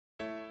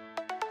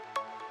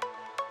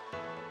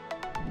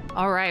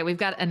All right, we've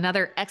got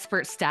another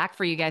expert stack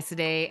for you guys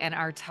today, and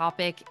our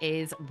topic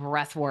is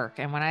breath work.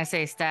 And when I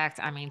say stacked,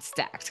 I mean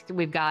stacked.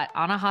 We've got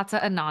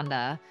Anahata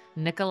Ananda,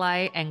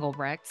 Nicolai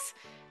Engelbrecht,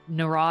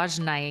 Niraj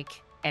Naik,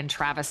 and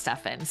Travis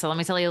Steffen. So let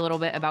me tell you a little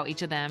bit about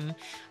each of them.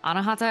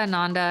 Anahata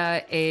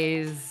Ananda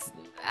is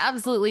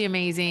absolutely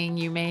amazing.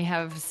 You may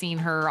have seen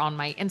her on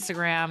my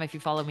Instagram if you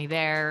follow me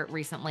there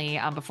recently,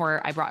 before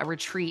I brought a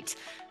retreat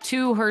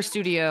to her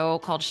studio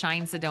called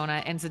Shine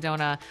Sedona in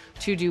Sedona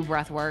to do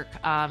breath work.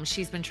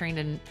 She's been trained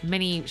in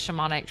many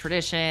shamanic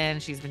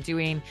traditions. She's been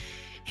doing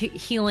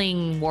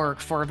healing work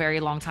for a very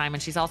long time.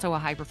 And she's also a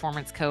high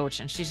performance coach,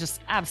 and she's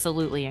just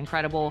absolutely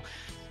incredible.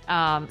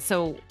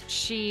 So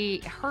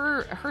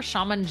her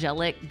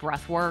shamangelic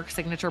breath work,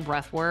 signature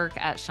breath work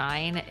at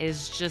Shine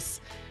is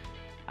just,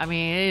 I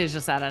mean, it is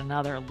just at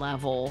another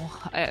level.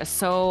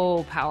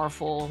 So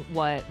powerful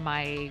what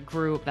my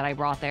group that I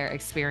brought there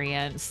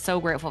experienced. So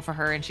grateful for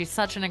her. And she's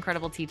such an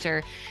incredible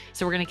teacher.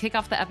 So we're going to kick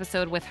off the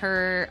episode with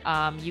her.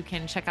 You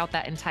can check out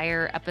that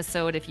entire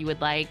episode if you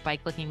would like by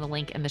clicking the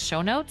link in the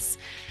show notes.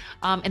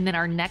 And then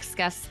our next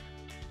guest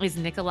is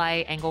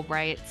Nicolai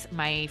Engelbrecht,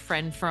 my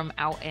friend from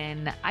out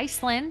in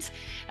Iceland.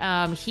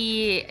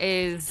 He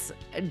is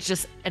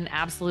just an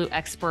absolute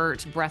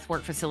expert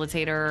breathwork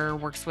facilitator,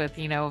 works with,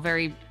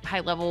 very high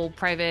level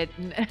private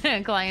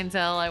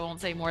clientele. I won't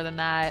say more than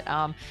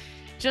that.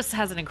 Just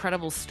has an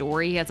incredible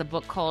story. He has a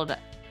book called,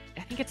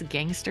 I think it's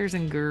Gangsters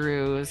and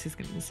Gurus.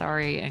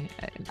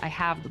 I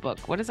have the book.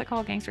 What is it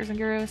called? Gangsters and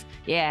Gurus?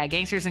 Yeah,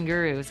 Gangsters and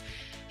Gurus.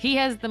 He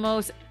has the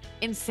most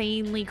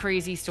insanely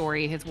crazy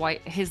story.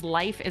 His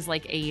life is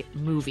like a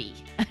movie.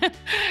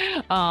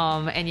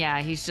 And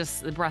yeah, he's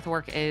just, the breath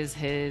work is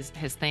his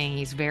thing.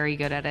 He's very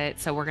good at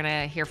it. So we're going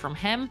to hear from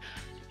him.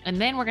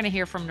 And then we're going to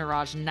hear from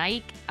Niraj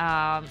Naik.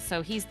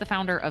 So he's the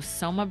founder of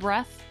Soma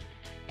Breath.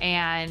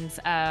 And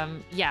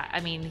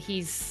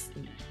he's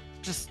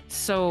just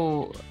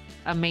so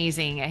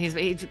amazing.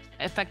 He's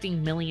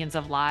affecting millions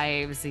of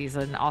lives. He's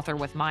an author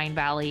with Mind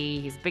Valley.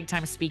 He's a big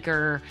time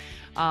speaker.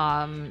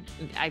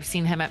 I've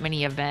seen him at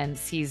many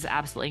events. He's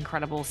absolutely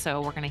incredible.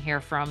 So we're going to hear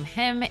from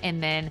him,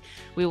 and then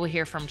we will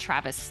hear from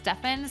Travis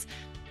Steffen.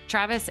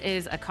 Travis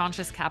is a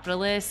conscious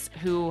capitalist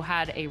who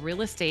had a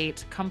real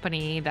estate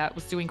company that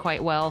was doing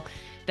quite well,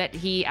 that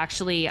he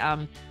actually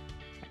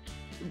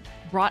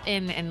brought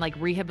in and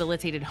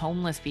rehabilitated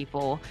homeless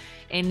people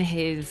in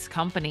his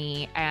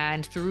company.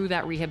 And through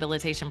that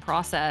rehabilitation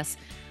process,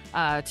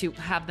 to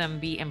have them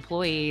be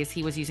employees,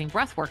 he was using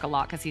breath work a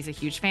lot because he's a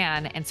huge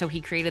fan. And so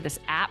he created this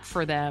app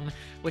for them,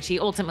 which he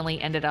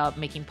ultimately ended up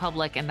making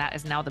public. And that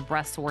is now the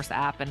Breath Source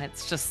app. And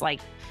it's just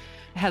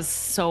has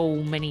so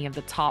many of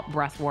the top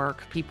breathwork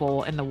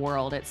people in the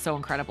world. It's so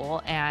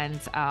incredible. And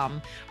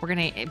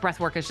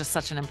breathwork is just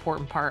such an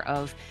important part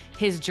of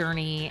his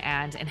journey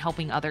and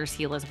helping others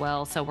heal as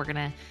well. So we're going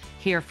to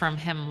hear from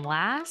him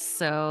last.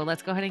 So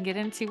let's go ahead and get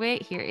into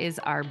it. Here is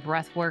our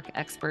breathwork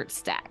expert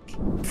stack.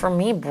 For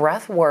me,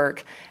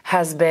 breathwork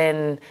has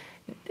been,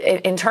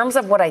 in terms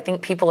of what I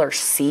think people are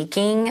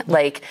seeking,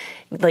 like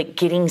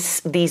getting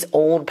these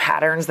old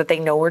patterns that they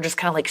know are just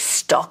kind of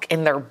stuck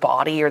in their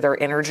body or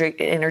their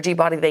energy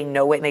body. They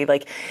know it,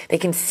 and they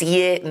can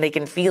see it and they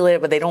can feel it,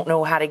 but they don't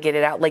know how to get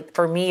it out.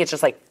 For me, it's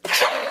just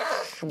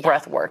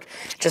breath work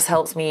just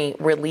helps me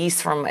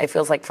release it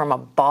feels like from a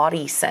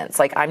body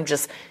sense. I'm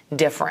just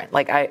different.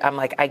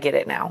 I get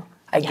it now.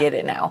 I get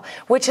it now,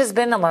 which has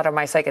been a lot of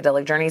my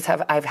psychedelic journeys.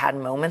 I've had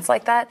moments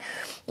like that,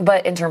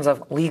 but in terms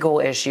of legal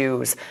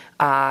issues,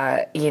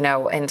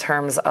 in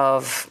terms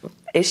of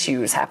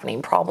issues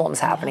happening, problems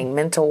happening,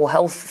 mental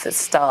health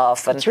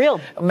stuff, and it's real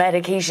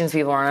medications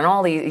people are on,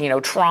 all these,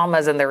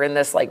 traumas, and they're in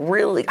this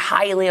really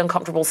highly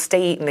uncomfortable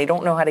state and they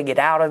don't know how to get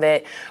out of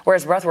it.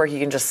 Whereas breath work, you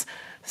can just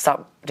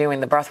stop doing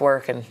the breath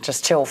work and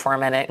just chill for a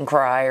minute and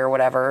cry or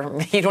whatever.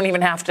 You don't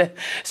even have to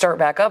start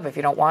back up if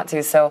you don't want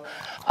to. So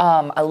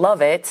I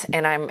love it,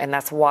 and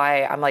that's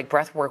why I'm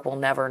breath work will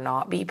never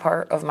not be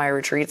part of my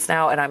retreats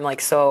now, and I'm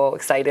so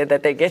excited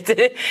that they get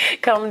to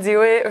come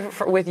do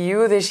it with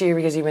you this year,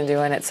 because you've been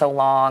doing it so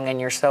long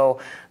and you're so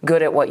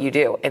good at what you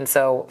do. And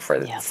so for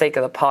the sake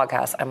of the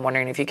podcast, I'm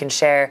wondering if you can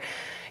share,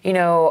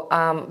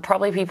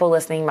 probably people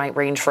listening might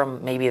range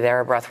from maybe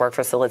they're a breathwork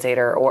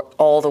facilitator or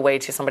all the way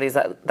to somebody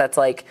that's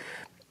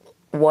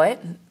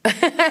what?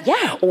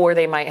 Yeah. Or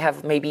they might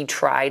have maybe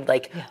tried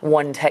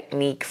one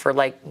technique for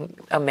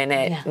a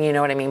minute, you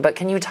know what I mean? But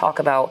can you talk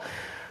about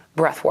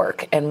breath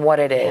work and what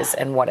it is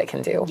and what it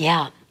can do?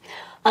 Yeah.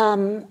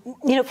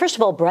 First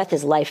of all, breath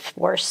is life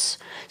force.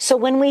 So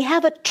when we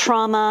have a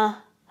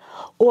trauma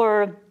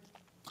or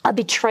a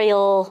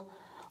betrayal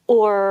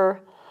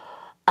or,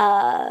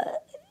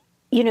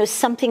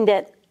 something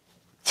that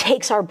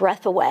takes our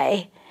breath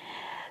away,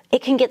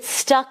 it can get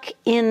stuck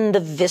in the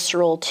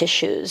visceral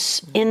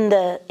tissues, in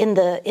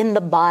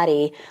the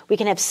body. We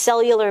can have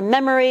cellular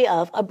memory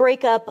of a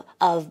breakup,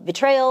 of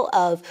betrayal,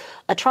 of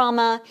a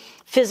trauma,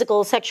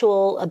 physical,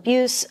 sexual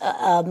abuse,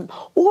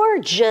 or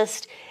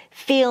just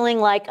feeling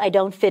like I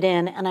don't fit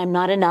in and I'm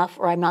not enough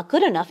or I'm not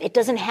good enough. It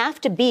doesn't have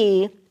to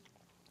be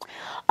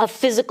of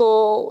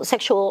physical,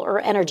 sexual, or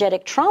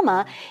energetic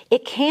trauma.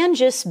 It can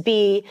just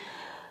be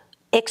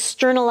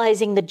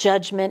externalizing the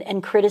judgment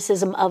and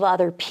criticism of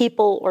other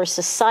people or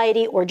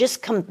society, or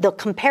just the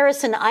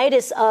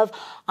comparisonitis of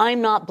I'm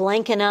not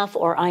blank enough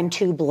or I'm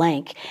too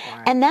blank.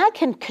 Right. And that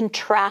can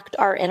contract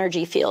our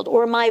energy field,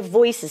 or my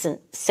voice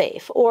isn't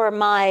safe, or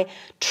my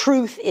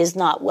truth is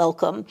not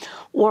welcome,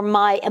 or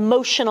my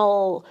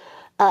emotional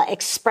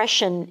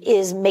expression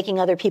is making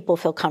other people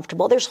feel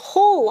comfortable. There's a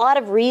whole lot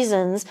of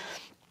reasons,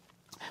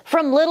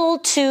 from little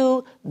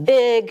to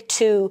big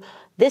to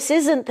this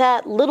isn't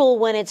that little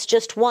when it's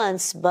just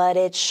once, but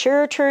it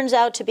sure turns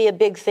out to be a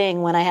big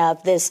thing when I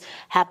have this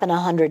happen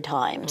 100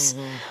 times.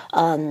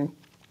 Mm-hmm.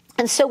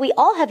 And so we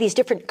all have these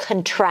different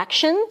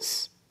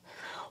contractions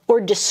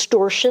or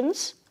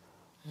distortions,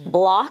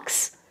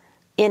 blocks,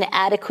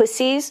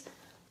 inadequacies,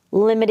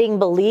 limiting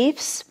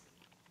beliefs,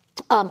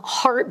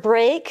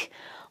 heartbreak,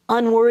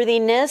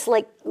 unworthiness.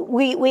 Like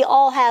we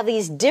all have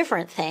these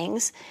different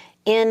things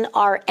in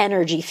our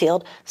energy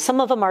field.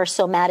 Some of them are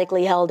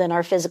somatically held in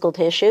our physical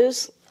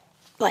tissues,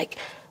 like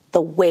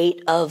the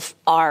weight of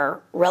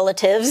our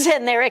relatives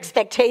and their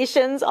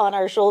expectations on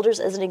our shoulders,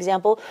 as an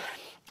example,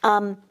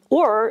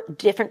 or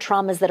different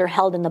traumas that are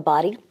held in the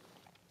body.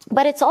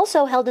 But it's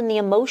also held in the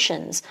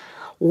emotions.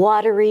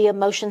 Watery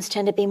emotions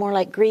tend to be more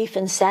like grief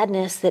and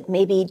sadness that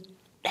maybe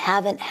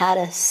haven't had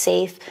a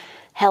safe,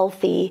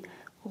 healthy,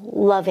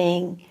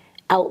 loving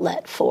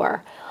outlet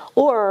for.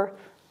 Or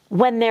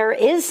when there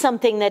is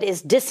something that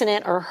is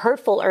dissonant or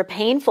hurtful or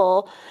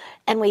painful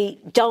and we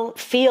don't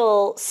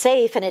feel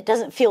safe and it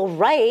doesn't feel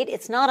right,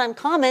 it's not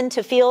uncommon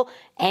to feel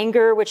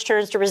anger, which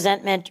turns to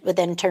resentment, but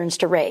then turns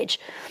to rage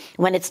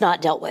when it's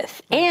not dealt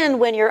with. And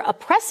when you're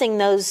oppressing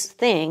those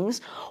things,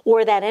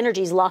 or that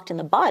energy is locked in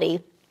the body,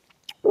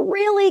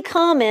 really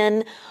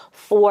common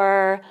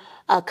for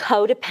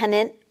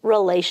codependent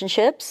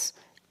relationships,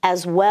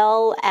 as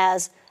well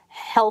as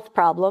health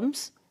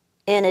problems,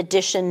 in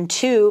addition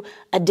to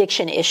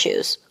addiction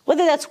issues,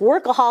 whether that's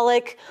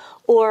workaholic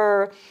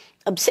or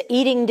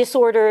eating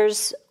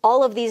disorders.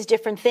 All of these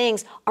different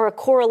things are a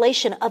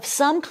correlation of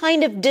some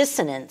kind of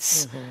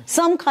dissonance,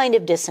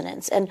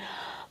 And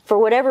for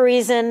whatever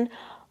reason,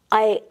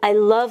 I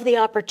love the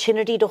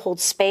opportunity to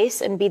hold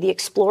space and be the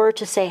explorer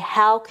to say,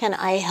 how can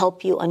I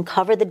help you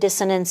uncover the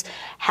dissonance?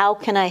 How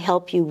can I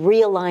help you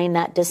realign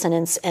that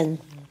dissonance? And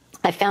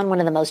I found one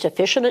of the most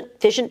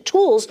efficient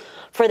tools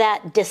for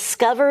that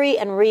discovery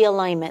and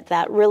realignment,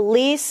 that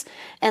release,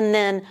 and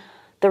then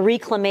the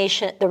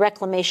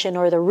reclamation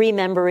or the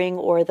remembering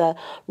or the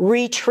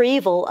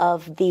retrieval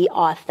of the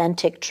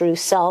authentic true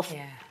self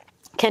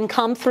can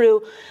come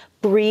through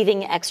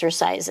breathing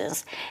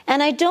exercises.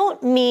 And I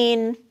don't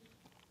mean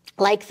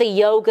like the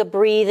yoga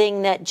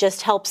breathing that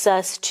just helps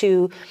us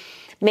to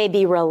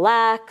maybe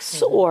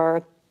relax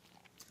or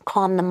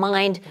calm the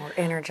mind. Or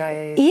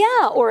energize.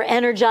 Yeah, or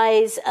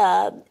energize,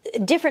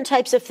 different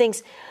types of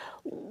things.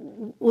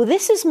 Well,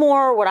 this is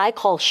more what I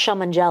call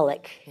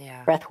shamanic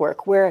breath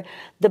work, where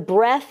the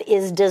breath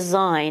is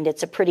designed,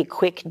 it's a pretty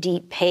quick,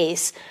 deep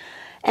pace,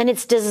 and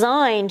it's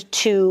designed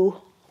to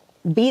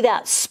be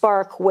that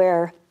spark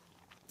where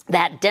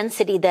that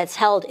density that's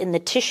held in the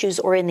tissues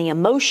or in the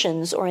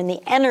emotions or in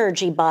the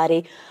energy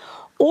body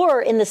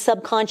or in the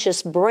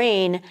subconscious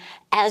brain,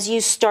 as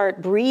you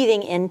start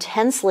breathing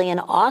intensely and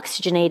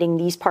oxygenating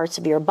these parts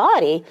of your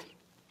body,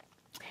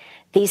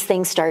 these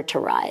things start to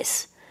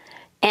rise.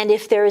 And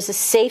if there is a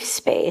safe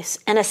space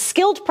and a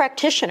skilled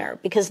practitioner,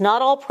 because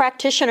not all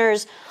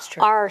practitioners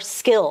are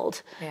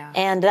skilled,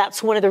 and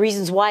that's one of the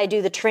reasons why I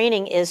do the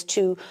training, is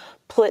to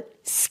put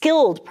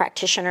skilled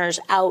practitioners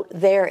out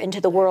there into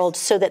the world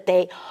so that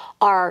they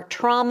are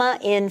trauma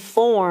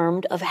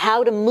informed of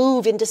how to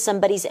move into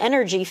somebody's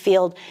energy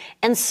field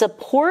and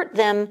support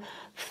them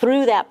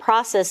through that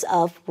process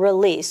of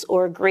release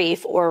or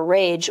grief or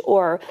rage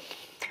or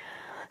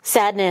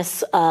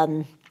sadness,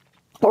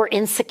 or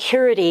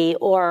insecurity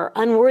or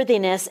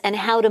unworthiness, and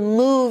how to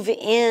move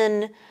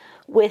in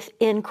with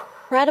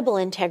incredible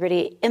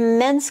integrity,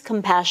 immense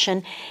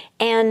compassion,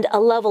 and a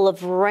level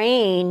of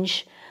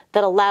range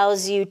that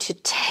allows you to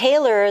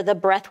tailor the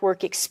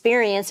breathwork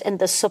experience and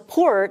the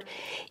support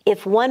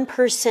if one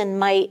person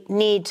might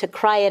need to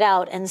cry it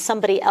out and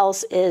somebody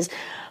else is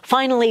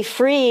finally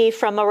free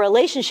from a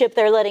relationship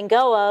they're letting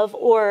go of,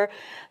 or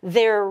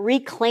they're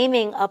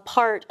reclaiming a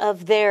part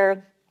of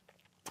their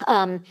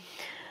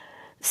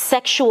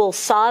sexual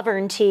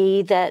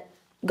sovereignty that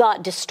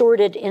got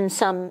distorted in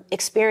some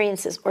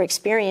experiences,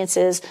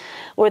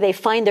 or they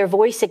find their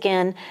voice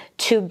again,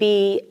 to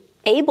be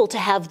able to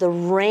have the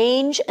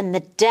range and the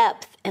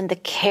depth and the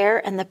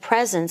care and the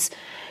presence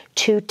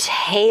to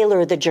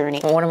tailor the journey.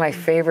 One of my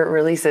favorite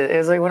releases, it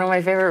was like one of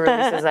my favorite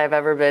releases I've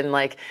ever been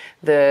like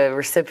the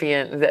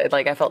recipient,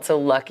 like I felt so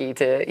lucky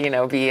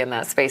to, be in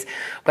that space.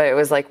 But it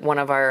was like one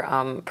of our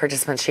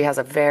participants, she has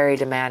a very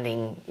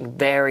demanding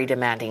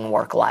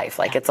work life.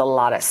 Like it's a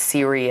lot of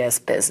serious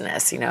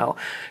business,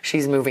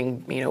 she's moving,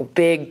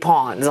 big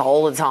ponds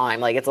all the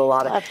time. Like it's a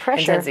lot of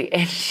pressure. intensity.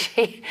 And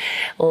she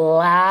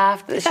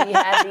laughed. She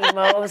had the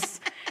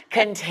most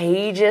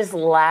contagious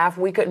laugh.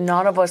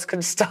 None of us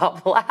could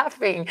stop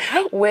laughing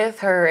with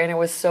her. And it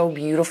was so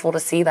beautiful to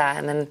see that.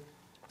 And then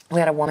we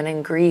had a woman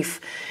in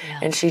grief,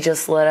 and she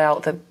just let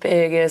out the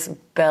biggest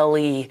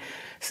belly,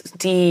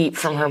 deep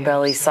from her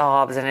belly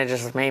sobs, and it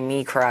just made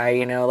me cry,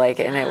 you know, like,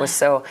 and it's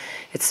so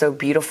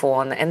beautiful.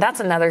 And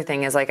that's another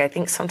thing is, like, I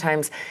think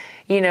sometimes,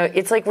 you know,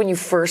 it's like when you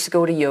first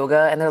go to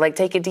yoga and they're like,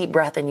 take a deep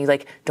breath, and you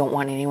like don't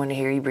want anyone to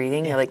hear you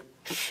breathing. You're like,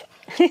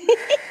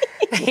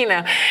 you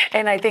know,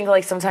 and I think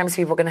like sometimes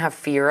people can have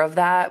fear of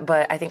that,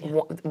 but I think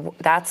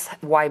that's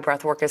why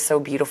breath work is so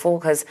beautiful,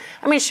 because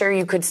I mean, sure,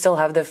 you could still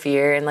have the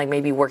fear and like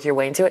maybe work your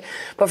way into it,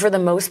 but for the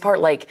most part,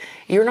 like,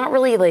 you're not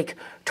really like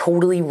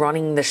totally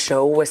running the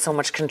show with so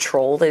much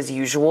control as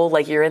usual.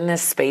 Like, you're in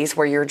this space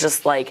where you're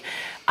just like,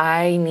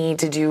 I need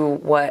to do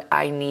what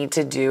I need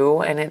to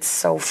do, and it's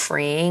so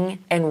freeing.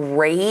 And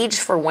rage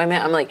for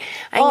women, I'm like,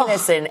 I'm gonna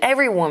send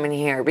every woman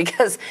here,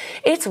 because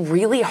it's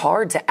really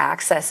hard to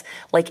access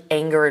like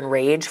anger and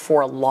rage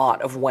for a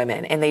lot of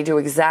women, and they do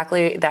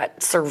exactly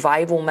that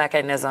survival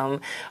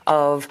mechanism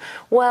of,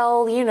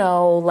 well, you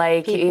know,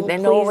 like,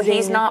 no,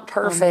 he's not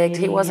perfect.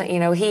 He wasn't, you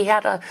know,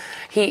 I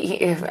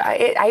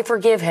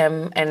forgive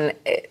him, and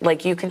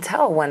like, you can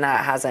tell when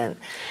that hasn't.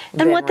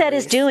 And what that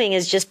is doing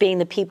is just being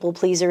the people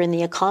pleaser and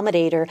the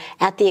accommodator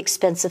at the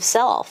expense of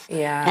self.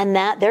 Yeah. And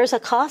that there's a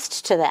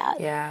cost to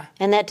that. Yeah.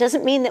 And that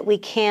doesn't mean that we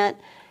can't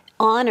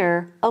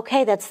honor,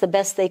 okay, that's the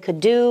best they could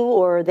do,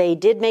 or they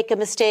did make a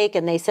mistake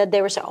and they said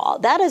they were so.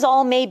 That is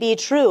all may be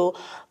true,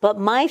 but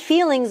my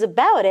feelings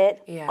about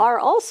it are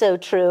also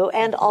true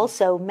and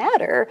also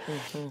matter.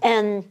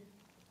 And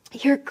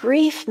your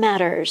grief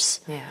matters.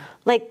 Yeah.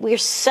 Like, we're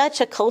such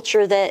a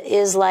culture that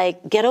is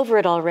like, get over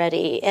it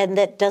already, and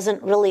that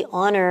doesn't really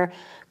honor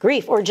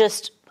grief, or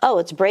just, oh,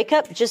 it's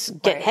breakup,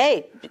 just get,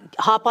 hey,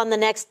 hop on the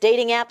next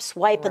dating app,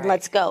 swipe, and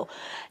let's go.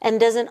 And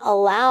doesn't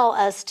allow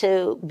us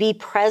to be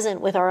present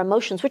with our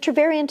emotions, which are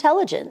very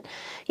intelligent.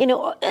 You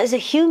know, as a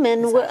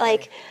human,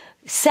 like,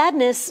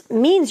 sadness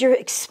means you're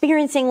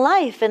experiencing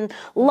life, and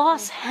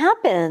loss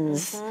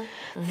happens.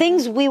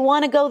 Things we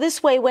want to go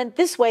this way went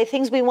this way.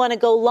 Things we want to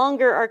go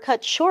longer are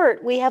cut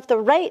short. We have the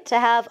right to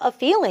have a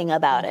feeling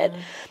about it.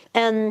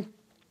 And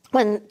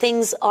when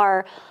things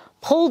are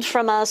pulled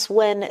from us,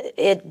 when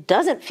it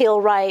doesn't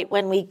feel right,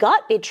 when we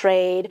got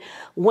betrayed,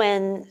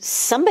 when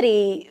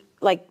somebody,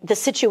 like, the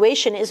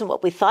situation isn't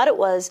what we thought it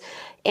was,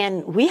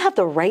 and we have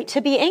the right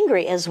to be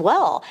angry as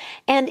well.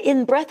 And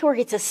in breathwork,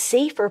 it's a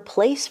safer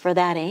place for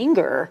that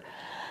anger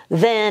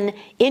than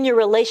in your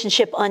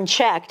relationship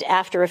unchecked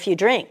after a few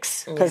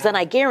drinks. Because then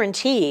I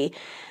guarantee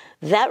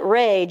that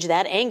rage,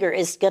 that anger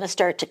is going to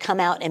start to come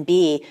out and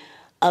be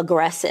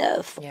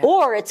aggressive,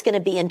 or it's going to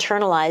be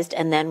internalized,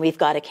 and then we've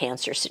got a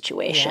cancer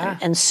situation.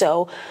 And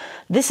so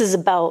this is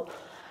about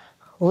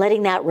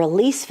letting that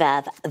release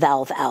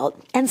valve out.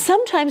 And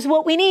sometimes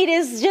what we need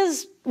is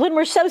just, when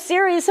we're so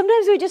serious,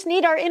 sometimes we just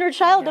need our inner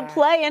child to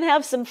play and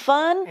have some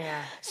fun.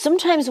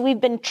 Sometimes we've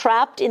been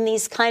trapped in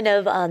these kind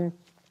of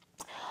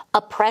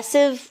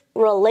oppressive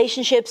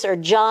relationships or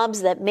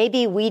jobs that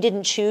maybe we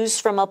didn't choose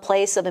from a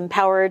place of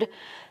empoweredness,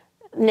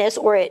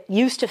 or it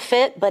used to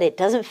fit, but it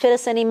doesn't fit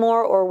us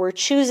anymore, or we're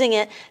choosing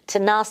it to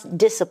not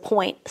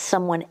disappoint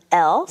someone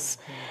else.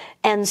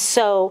 And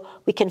so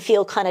we can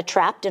feel kind of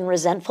trapped and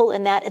resentful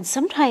in that. And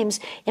sometimes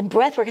in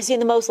breathwork, I see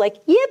the most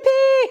like,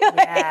 yippee,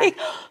 like,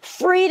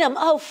 freedom.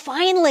 Oh,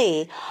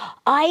 finally,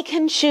 I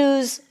can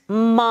choose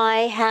my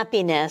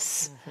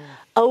happiness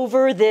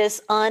over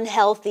this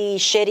unhealthy,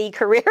 shitty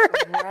career.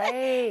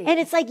 And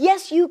it's like,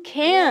 yes, you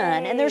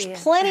can. And there's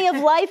plenty of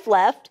life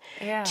left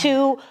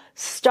to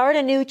start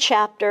a new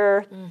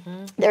chapter.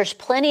 There's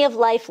plenty of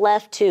life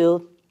left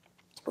to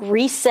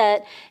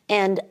reset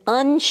and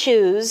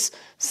unchoose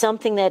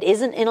something that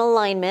isn't in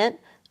alignment,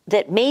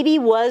 that maybe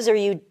was, or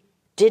you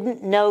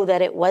didn't know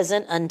that it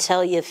wasn't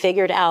until you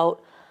figured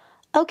out,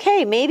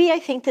 okay, maybe I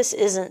think this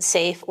isn't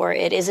safe, or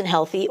it isn't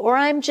healthy, or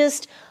I'm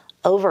just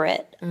over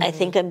it. I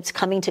think I'm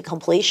coming to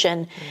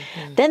completion.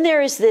 Then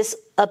there is this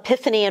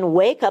epiphany and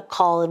wake-up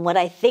call, and what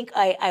I think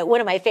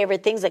one of my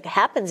favorite things that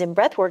happens in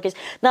breathwork is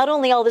not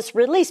only all this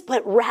release,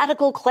 but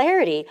radical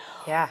clarity.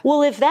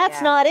 Well, if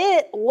that's not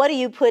it, what are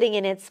you putting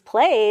in its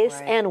place,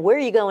 and where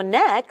are you going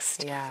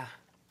next?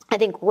 I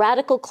think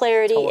radical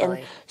clarity and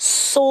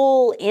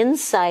soul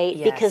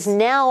insight, because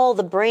now all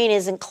the brain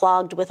isn't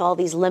clogged with all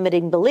these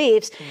limiting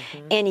beliefs,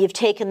 and you've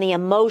taken the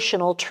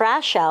emotional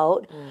trash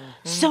out.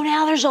 So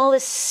now there's all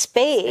this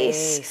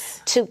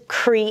space to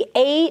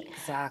create,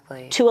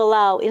 to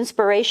allow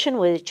inspiration,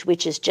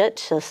 which is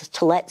just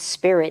to let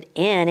spirit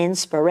in.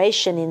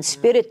 Inspiration in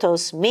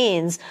spiritus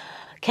means,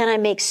 can I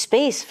make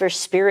space for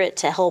spirit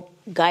to help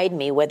guide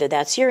me, whether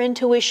that's your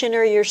intuition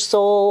or your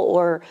soul,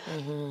 or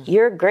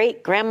your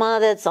great grandma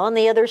that's on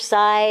the other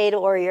side,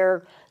 or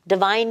your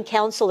divine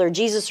counsel, or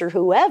Jesus, or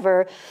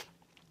whoever.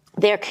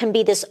 There can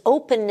be this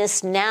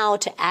openness now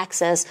to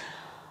access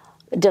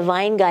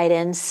divine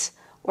guidance,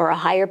 or a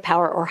higher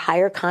power, or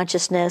higher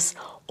consciousness,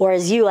 or,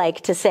 as you like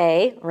to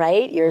say,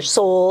 right, your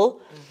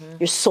soul,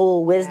 your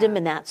soul wisdom,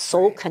 and that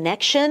soul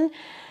connection.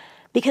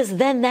 Because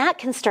then that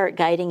can start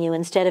guiding you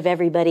instead of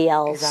everybody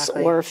else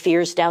Exactly. or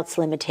fears, doubts,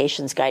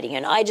 limitations guiding you.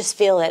 And I just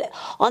feel that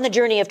on the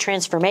journey of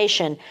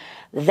transformation,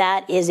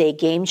 that is a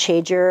game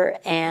changer.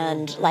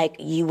 And like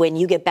when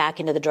you get back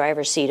into the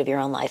driver's seat of your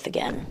own life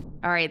again.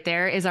 All right,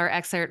 there is our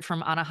excerpt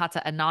from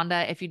Anahata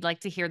Ananda. If you'd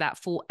like to hear that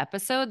full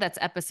episode, that's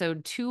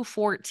episode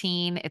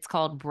 214. It's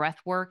called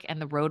Breathwork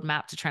and the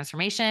Roadmap to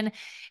Transformation,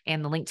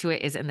 and the link to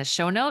it is in the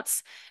show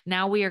notes.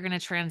 Now we are going to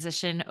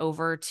transition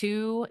over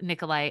to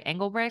Nicolai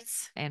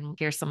Engelbrecht and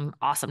hear some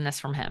awesomeness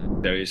from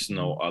him. There is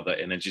no other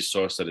energy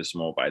source that is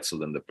more vital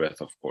than the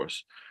breath, of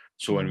course.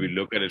 So when we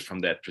look at it from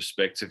that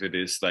perspective, it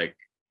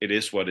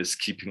is what is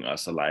keeping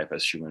us alive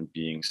as human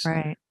beings.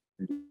 Right.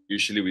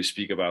 Usually we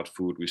speak about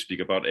food, we speak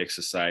about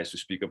exercise, we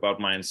speak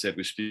about mindset,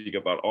 we speak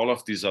about all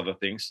of these other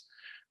things.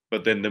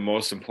 But then the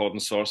most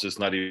important source is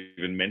not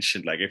even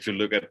mentioned. Like if you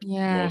look at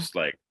most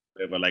like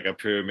a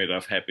pyramid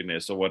of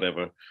happiness or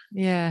whatever,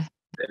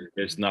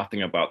 there's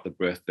nothing about the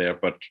breath there.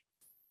 But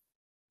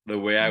the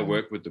way I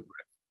work with the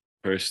breath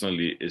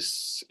personally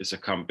is a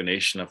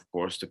combination, of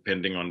course,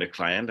 depending on the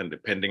client and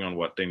depending on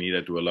what they need.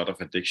 I do a lot of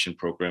addiction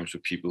programs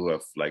with people who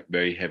have like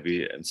very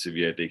heavy and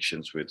severe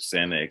addictions with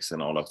Xanax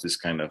and all of this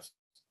kind of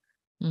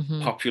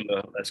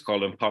popular, let's call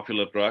them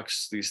popular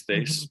drugs these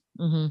days.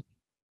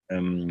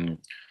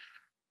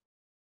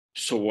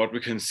 So what we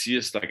can see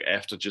is like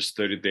after just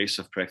 30 days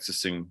of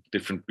practicing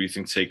different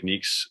breathing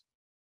techniques,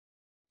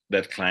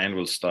 that client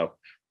will stop.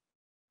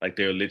 Like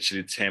they'll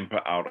literally tamper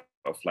out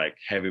of like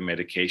heavy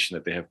medication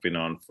that they have been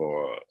on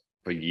for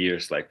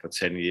years, like for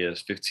 10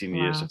 years, 15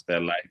 years of their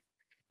life.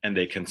 And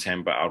they can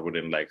tamper out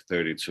within like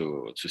 30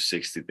 to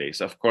 60 days.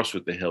 Of course,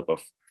 with the help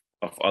of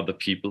other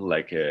people,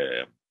 like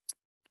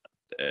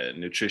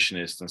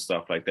nutritionists and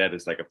stuff like that.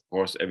 It's like, of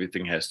course,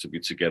 everything has to be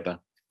together.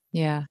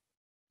 Yeah.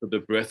 So the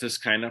breath is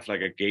kind of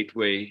like a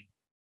gateway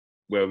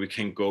where we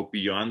can go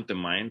beyond the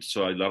mind.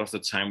 So a lot of the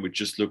time we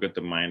just look at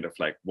the mind of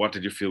like, what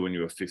did you feel when you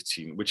were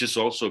 15? Which is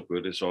also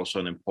good. It's also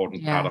an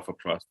important part of a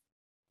process,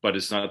 but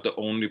it's not the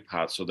only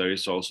part. So there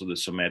is also the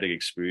somatic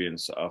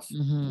experience of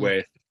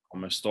where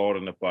trauma stored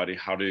in the body.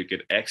 How do you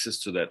get access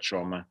to that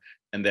trauma?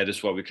 And that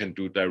is what we can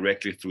do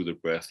directly through the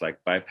breath, like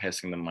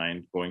bypassing the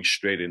mind, going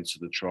straight into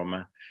the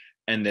trauma.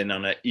 And then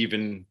on an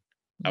even,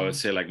 I would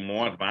say like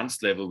more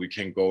advanced level, we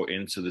can go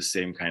into the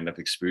same kind of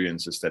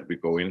experiences that we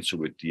go into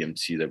with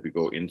DMT, that we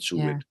go into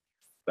with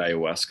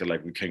ayahuasca.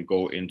 Like we can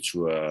go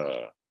into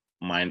a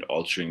mind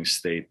altering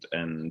state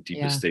and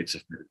deeper states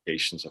of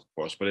meditations, of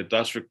course, but it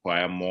does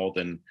require more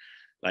than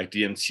like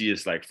DMT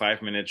is like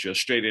 5 minutes, you're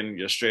straight in,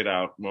 you're straight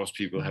out. Most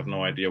people have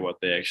no idea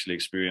what they actually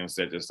experience.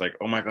 They're just like,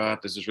 oh my God,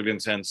 this is really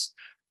intense.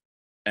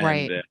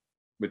 And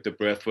with the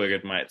breath work,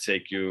 it might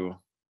take you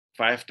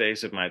 5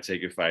 days, it might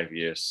take you 5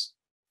 years.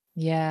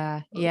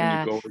 Yeah. When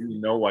you go and you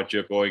know what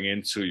you're going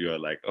into, you're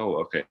like, oh,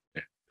 okay,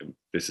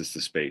 this is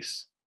the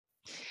space.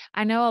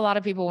 I know a lot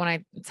of people, when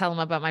I tell them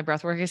about my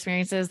breathwork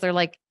experiences, they're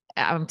like,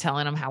 I'm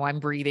telling them how I'm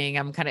breathing,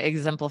 I'm kind of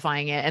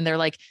exemplifying it. And they're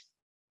like,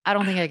 I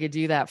don't think I could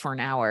do that for an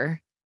hour.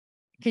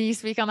 Can you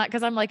speak on that?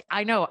 Because I'm like,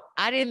 I know,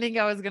 I didn't think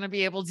I was going to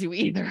be able to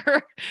either.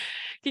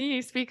 Can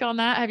you speak on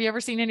that? Have you ever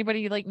seen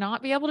anybody like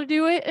not be able to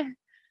do it?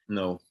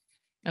 No.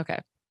 Okay.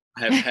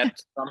 I have had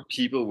some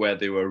people where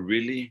they were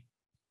really,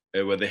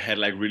 where they had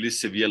like really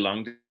severe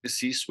lung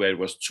disease, where it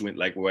was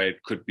where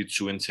it could be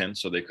too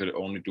intense. So they could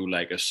only do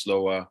like a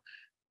slower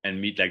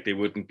and like they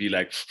wouldn't be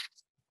like,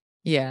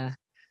 they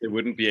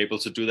wouldn't be able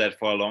to do that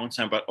for a long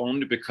time, but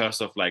only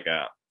because of like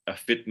a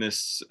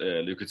fitness,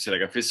 you could say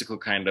like a physical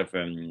kind of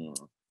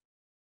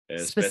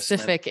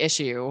specific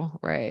issue,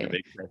 right?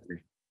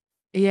 Exactly.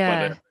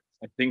 But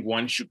I think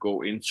once you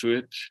go into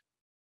it,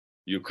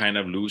 you kind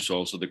of lose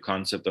also the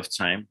concept of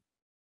time,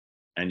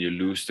 and you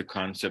lose the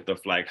concept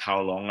of like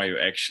how long are you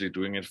actually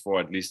doing it for.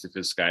 At least if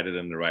it's guided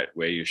in the right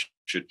way, you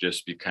should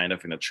just be kind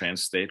of in a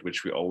trance state,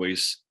 which we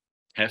always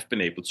have been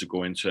able to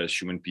go into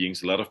as human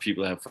beings. A lot of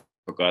people have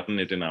forgotten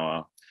it in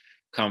our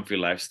comfy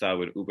lifestyle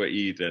with Uber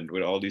Eat and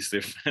with all these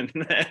different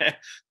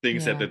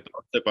things at the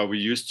doctor, but we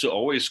used to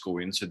always go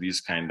into these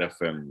kind of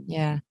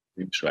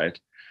things, right?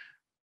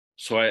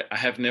 So I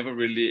have never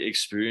really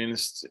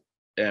experienced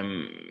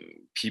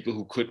people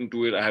who couldn't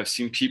do it. I have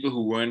seen people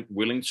who weren't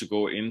willing to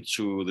go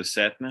into the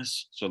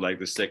sadness. So like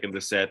the second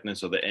the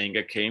sadness or the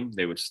anger came,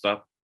 they would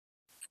stop.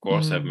 Of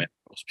course, I've met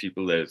those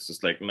people that it's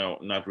just like, no,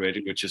 not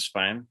ready, which is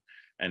fine.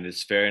 And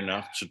it's fair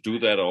enough to do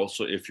that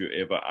also if you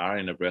ever are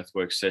in a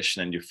breathwork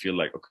session and you feel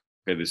like,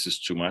 okay, this is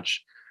too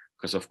much.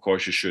 Because of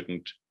course you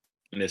shouldn't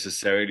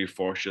necessarily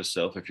force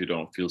yourself if you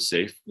don't feel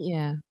safe.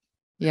 Yeah.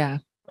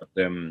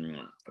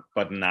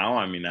 But now,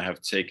 I mean, I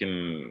have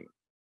taken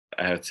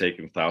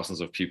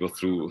thousands of people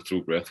through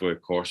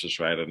breathwork courses,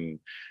 right? And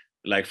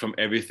like from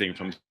everything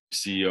from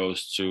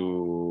CEOs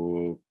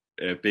to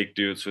big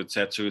dudes with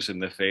tattoos in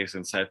their face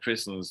inside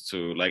prisons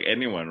to like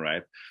anyone,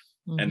 right?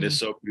 And it's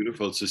so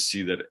beautiful to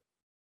see that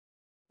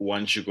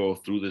once you go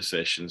through the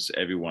sessions,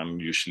 everyone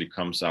usually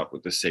comes out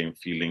with the same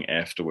feeling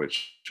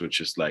afterwards,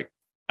 which is like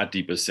a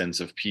deeper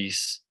sense of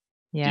peace,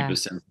 deeper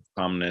sense of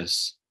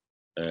calmness,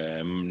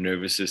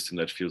 nervous system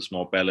that feels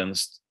more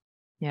balanced.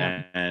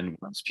 Yeah. And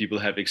once people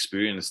have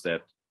experienced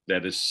that,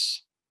 that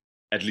is,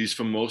 at least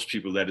for most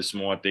people, that is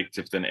more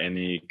addictive than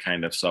any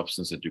kind of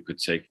substance that you could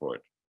take for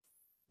it.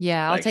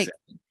 Yeah. Like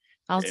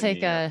I'll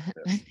take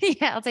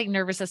I'll take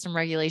nervous system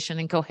regulation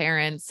and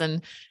coherence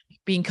and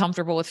being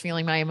comfortable with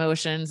feeling my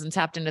emotions and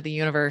tapped into the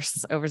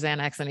universe over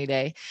Xanax any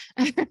day.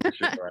 All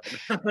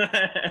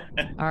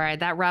right.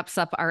 That wraps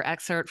up our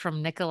excerpt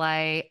from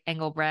Nicolai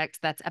Engelbrecht.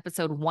 That's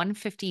episode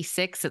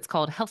 156. It's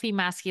called Healthy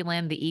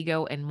Masculine, the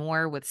Ego, and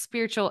More with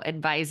Spiritual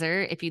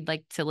Advisor. If you'd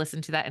like to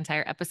listen to that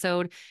entire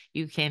episode,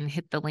 you can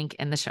hit the link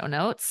in the show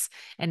notes.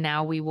 And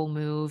now we will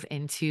move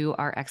into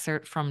our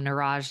excerpt from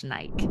Niraj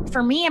Naik.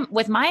 For me,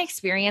 with my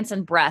experience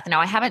in breath, now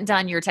I haven't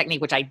done your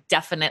technique, which I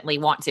definitely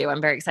want to.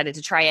 I'm very excited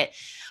to try it.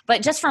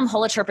 But just from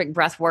holotropic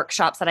breath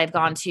workshops that I've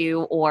gone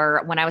to,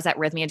 or when I was at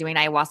Rhythmia doing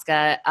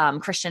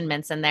ayahuasca, Christian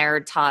Minson there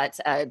taught,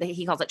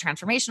 he calls it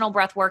transformational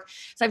breath work.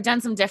 So I've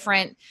done some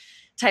different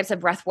types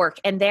of breath work,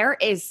 and there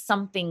is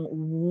something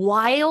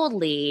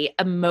wildly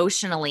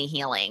emotionally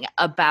healing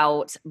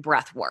about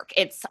breath work.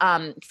 It's,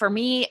 for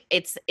me,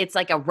 it's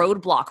like a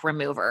roadblock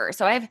remover.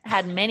 So I've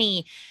had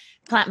many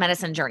plant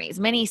medicine journeys,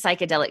 many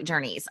psychedelic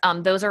journeys.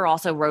 Those are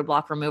also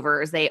roadblock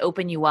removers. They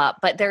open you up.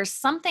 But there's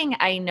something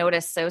I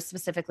noticed so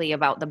specifically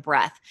about the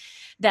breath,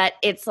 that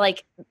it's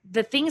like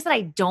the things that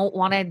I don't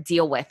want to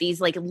deal with,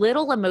 these like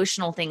little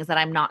emotional things that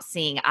I'm not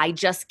seeing, I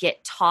just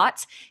get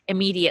taught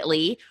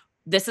immediately.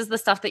 This is the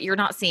stuff that you're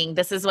not seeing.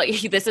 This is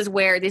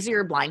these are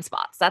your blind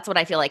spots. That's what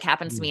I feel like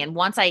happens to me. And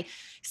once I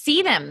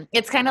see them,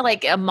 it's kind of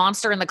like a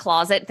monster in the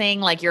closet thing.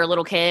 Like you're a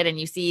little kid and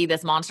you see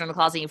this monster in the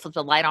closet and you flip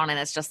the light on and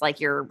it's just like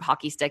your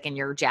hockey stick in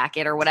your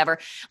jacket or whatever.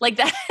 Like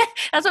that.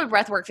 That's what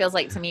breath work feels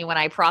like to me when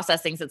I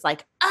process things. It's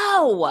like,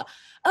 oh,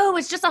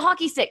 it's just a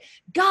hockey stick.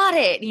 Got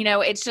it. You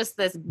know, it's just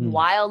this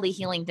wildly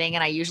healing thing.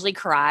 And I usually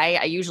cry.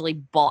 I usually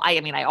bawl. I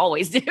mean, I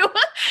always do.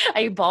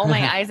 I bawl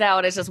my eyes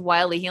out. It's just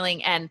wildly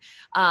healing. And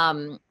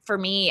for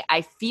me,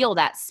 I feel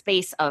that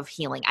space of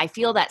healing. I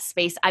feel that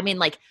space. I'm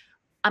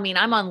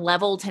on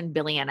level 10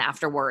 billion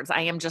afterwards.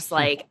 I am just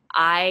like,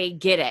 I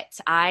get it.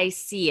 I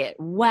see it.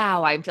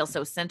 Wow. I feel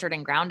so centered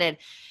and grounded.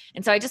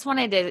 And so I just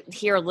wanted to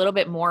hear a little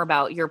bit more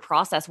about your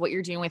process, what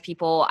you're doing with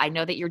people. I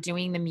know that you're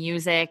doing the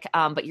music,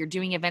 but you're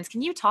doing events.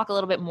 Can you talk a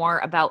little bit more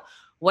about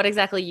what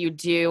exactly you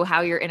do,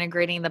 how you're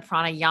integrating the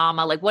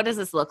pranayama? Like, what does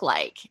this look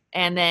like?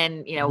 And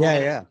then, how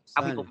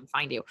people can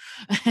find you.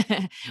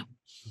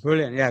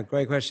 Brilliant. Yeah.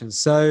 Great question.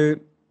 So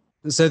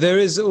there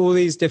is all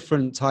these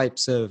different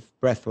types of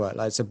breath work.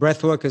 Like, so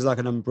breath work is like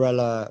an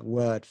umbrella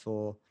word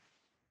for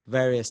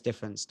various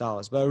different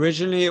styles. But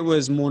originally it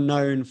was more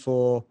known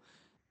for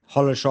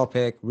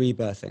holotropic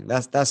rebirthing.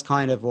 That's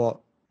kind of what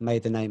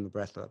made the name of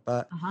breath work.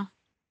 But,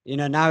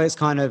 now it's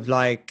kind of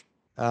like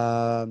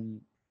pranayama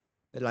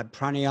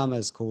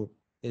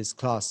is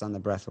classed under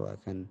breath work,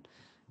 and,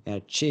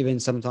 even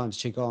sometimes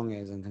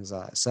qigong is and things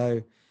like that.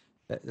 So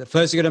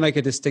first, you're going to make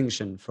a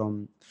distinction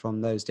from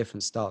those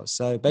different styles.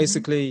 So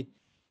basically,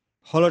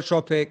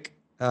 holotropic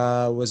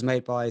was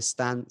made by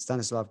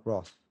Stanislav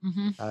Grof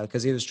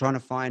because he was trying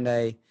to find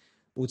a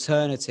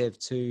alternative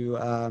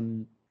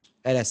to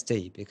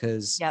LSD,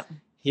 because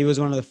he was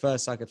one of the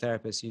first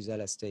psychotherapists to use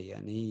LSD,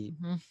 and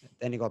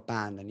then he got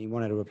banned and he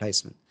wanted a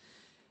replacement.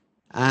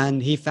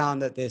 And he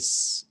found that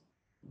this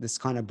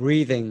kind of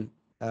breathing,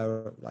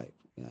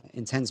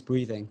 intense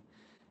breathing,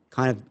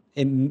 kind of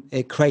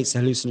it creates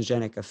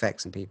hallucinogenic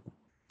effects in people,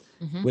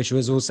 which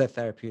was also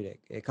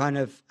therapeutic. It kind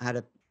of had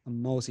a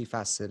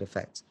multifaceted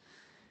effect.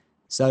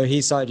 So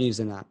he started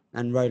using that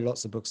and wrote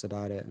lots of books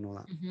about it and all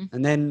that.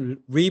 And then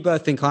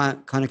rebirthing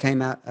kind of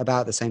came out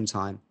about the same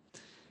time.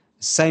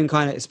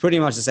 It's pretty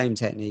much the same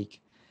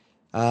technique,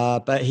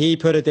 but he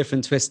put a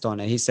different twist on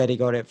it. He said he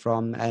got it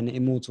from an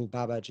immortal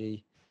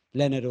Babaji,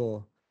 Leonard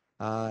Orr,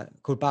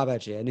 called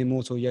Babaji, an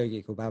immortal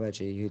yogi called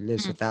Babaji, who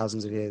lives for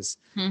thousands of years.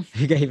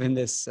 He gave him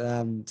this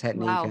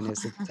technique, and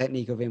it's a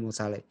technique of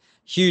immortality.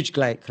 Huge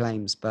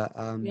claims, but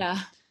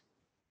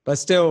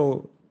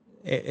still,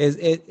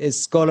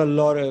 it's got a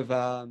lot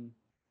of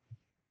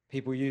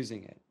people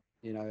using it.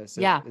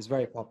 It's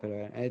very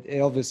popular.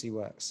 It obviously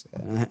works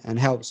and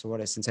helps for what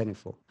it's intended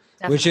for,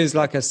 which is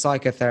like a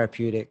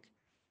psychotherapeutic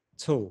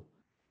tool,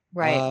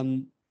 right?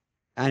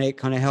 And it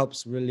kind of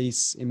helps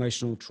release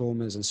emotional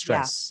traumas and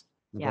stress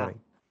in the body.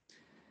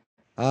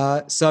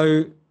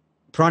 So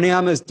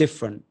pranayama is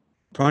different.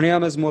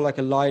 Pranayama is more like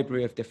a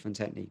library of different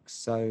techniques.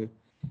 So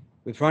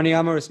with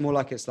pranayama,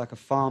 it's like a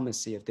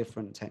pharmacy of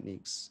different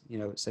techniques.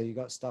 So you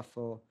got stuff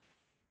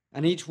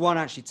and each one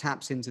actually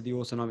taps into the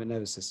autonomic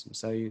nervous system.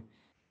 So you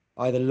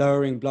either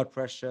lowering blood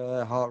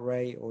pressure, heart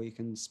rate, or you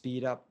can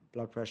speed up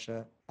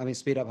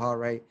heart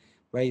rate,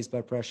 raise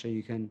blood pressure.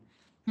 You can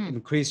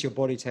increase your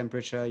body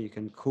temperature. You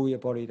can cool your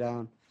body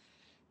down.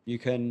 You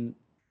can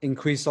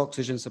increase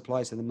oxygen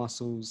supply to the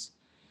muscles.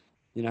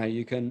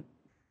 You can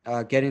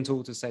get into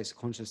altered states of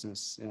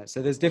consciousness.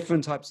 So there's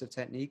different types of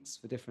techniques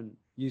for different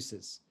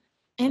uses.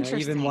 Interesting.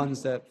 Even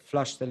ones that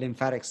flush the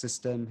lymphatic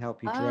system,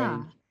 help you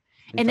drain.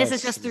 And this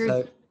is just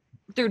through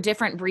through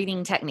different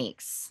breathing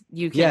techniques.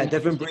 You can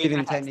different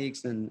breathing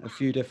techniques and a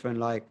few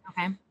different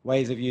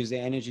ways of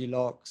using energy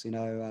locks,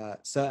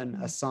 certain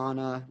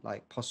asana,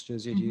 like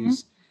postures you'd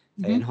use.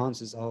 It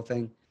enhances the whole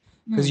thing.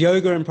 Because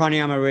yoga and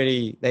pranayama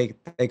really, they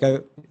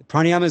go,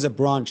 pranayama is a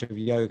branch of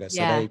yoga.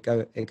 So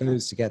it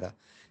goes together.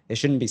 It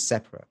shouldn't be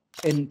separate.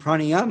 In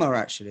pranayama,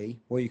 actually,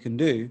 what you can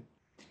do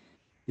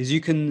is you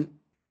can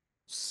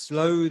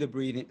slow the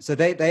breathing. So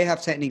they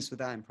have techniques for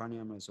that in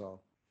pranayama as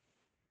well.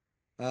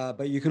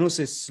 But you can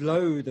also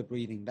slow the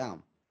breathing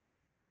down,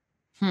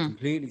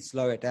 completely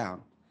slow it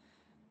down.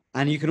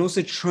 And you can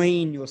also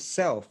train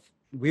yourself.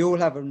 We all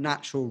have a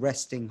natural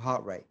resting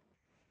heart rate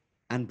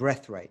and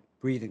breath rate,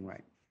 breathing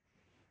rate.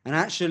 And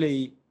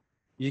actually,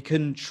 you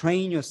can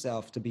train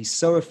yourself to be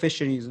so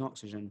efficient using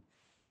oxygen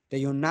that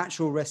your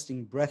natural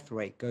resting breath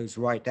rate goes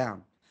right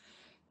down.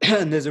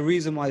 And there's a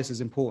reason why this is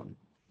important.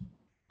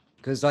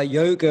 Because like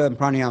yoga and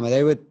pranayama,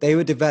 they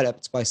were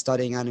developed by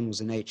studying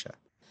animals in nature.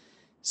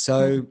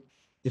 So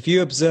if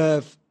you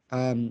observe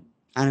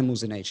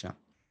animals in nature,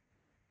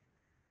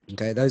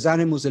 okay, those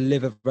animals that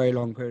live a very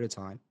long period of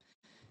time,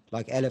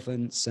 like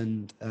elephants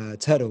and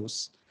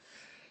turtles,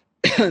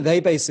 they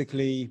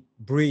basically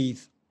breathe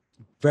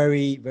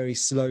very, very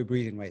slow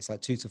breathing rates, like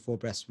 2 to 4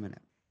 breaths per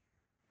minute.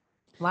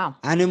 Wow.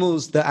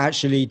 Animals that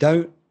actually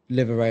don't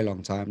live a very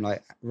long time,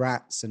 like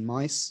rats and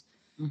mice,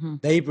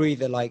 they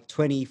breathe at like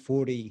 20,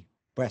 40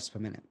 breaths per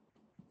minute.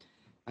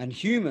 And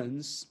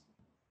humans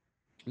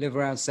live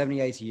around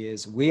 70, 80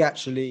 years. We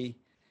actually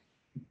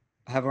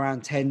have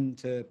around 10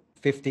 to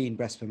 15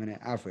 breaths per minute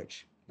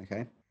average,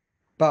 okay?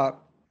 But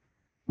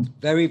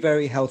very,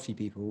 very healthy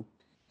people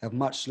have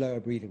much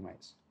slower breathing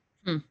rates.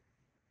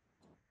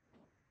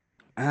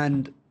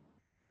 And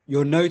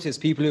you'll notice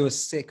people who are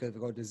sick or have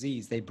got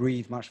disease, they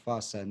breathe much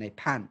faster and they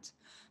pant.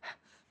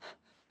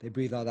 They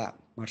breathe like that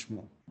much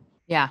more.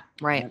 Yeah,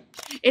 right.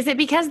 Is it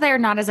because they're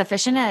not as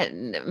efficient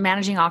at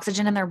managing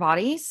oxygen in their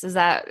bodies? Is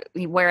that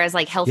whereas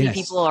like healthy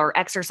people are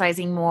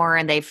exercising more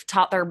and they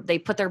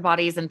put their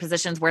bodies in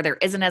positions where there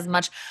isn't as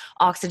much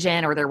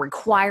oxygen or they're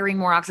requiring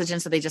more oxygen,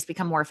 so they just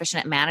become more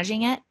efficient at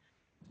managing it?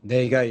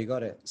 There you go. You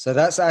got it. So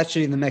that's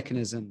actually the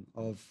mechanism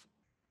of,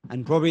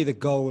 and probably the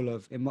goal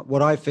of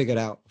what I figured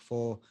out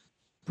for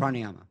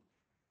pranayama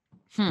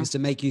is to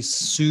make you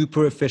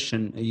super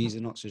efficient at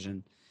using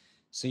oxygen.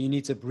 So you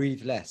need to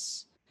breathe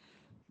less.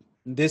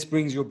 This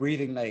brings your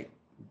breathing rate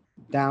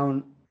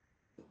down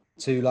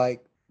to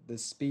like the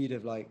speed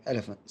of like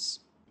elephants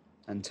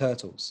and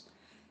turtles.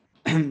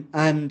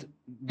 And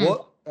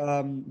what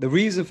the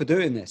reason for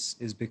doing this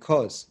is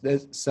because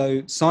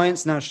so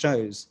science now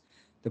shows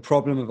the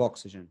problem of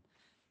oxygen.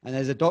 And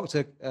there's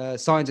a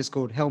scientist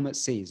called Helmut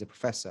C, he's a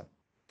professor,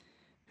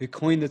 who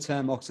coined the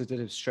term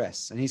oxidative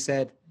stress. And he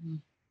said,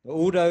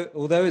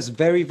 although it's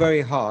very,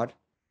 very hard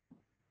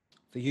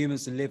for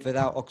humans to live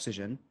without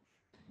oxygen,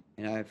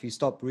 if you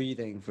stop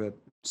breathing for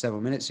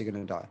several minutes, you're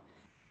going to die.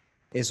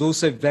 It's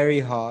also very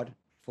hard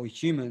for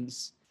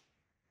humans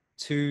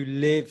to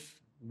live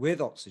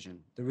with oxygen.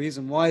 The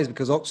reason why is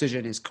because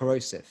oxygen is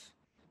corrosive.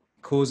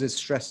 It causes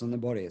stress on the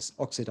body. It's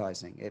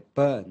oxidizing. It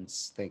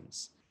burns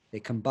things.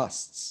 It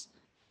combusts.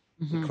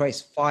 It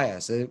creates fire.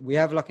 So we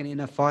have like an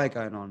inner fire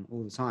going on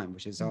all the time,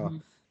 which is in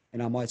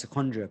our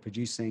mitochondria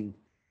producing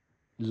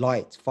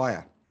light,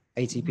 fire,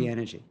 ATP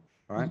energy.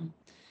 All right.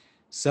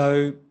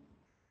 So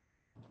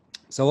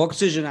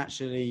oxygen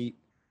actually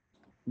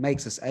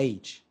makes us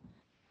age.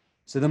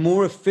 So the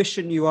more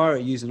efficient you are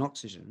at using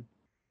oxygen,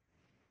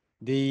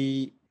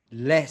 the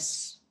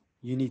less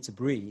you need to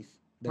breathe,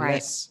 the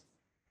less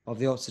of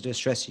the oxidative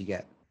stress you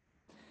get.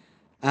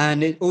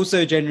 And it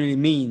also generally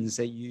means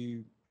that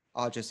you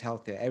are just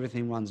healthier.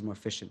 Everything runs more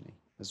efficiently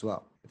as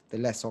well. The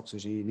less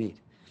oxygen you need,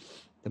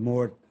 the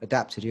more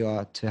adapted you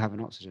are to having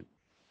oxygen.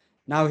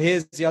 Now,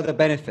 here's the other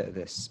benefit of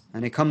this.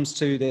 And it comes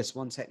to this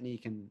one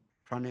technique in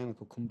pranayama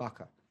called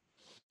kumbhaka.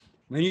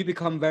 When you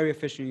become very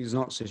efficient using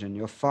oxygen,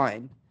 you'll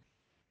find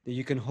that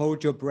you can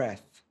hold your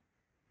breath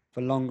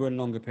for longer and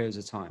longer periods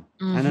of time.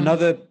 And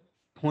another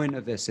point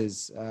of this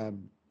is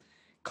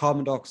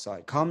carbon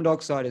dioxide. Carbon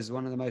dioxide is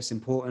one of the most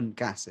important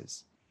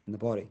gases in the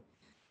body.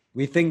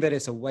 We think that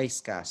it's a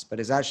waste gas, but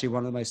it's actually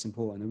one of the most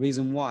important. The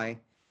reason why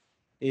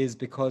is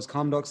because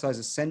carbon dioxide is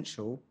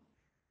essential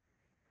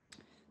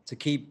to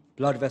keep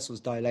blood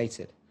vessels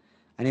dilated.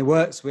 And it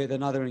works with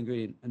another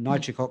ingredient,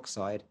 nitric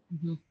oxide,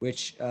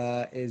 which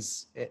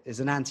is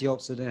an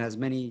antioxidant, has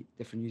many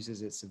different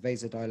uses. It's a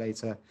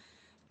vasodilator,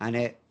 and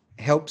it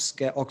helps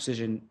get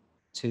oxygen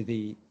to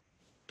the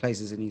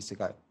places it needs to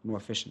go more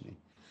efficiently.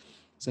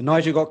 So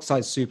nitric oxide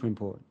is super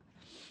important.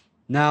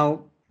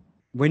 Now,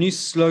 when you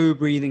slow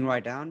breathing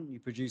right down, you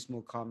produce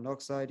more carbon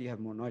dioxide, you have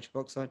more nitric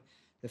oxide.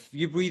 If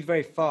you breathe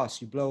very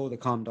fast, you blow all the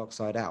carbon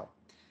dioxide out.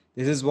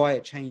 This is why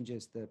it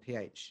changes the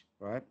pH,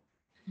 right?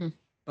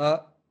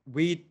 But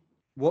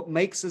what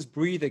makes us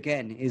breathe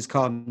again is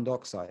carbon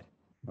dioxide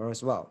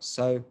as well.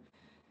 So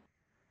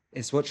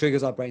it's what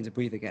triggers our brain to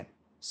breathe again.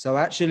 So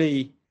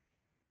actually,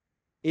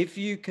 if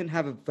you can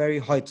have a very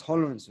high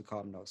tolerance for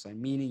carbon dioxide,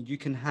 meaning you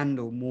can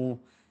handle more,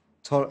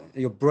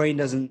 your brain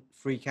doesn't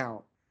freak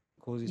out,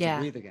 cause you to Yeah.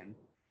 breathe again.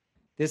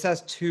 This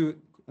has two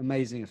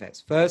amazing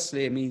effects.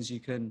 Firstly, it means you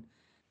can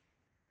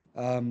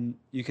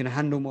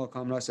handle more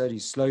carbon dioxide. You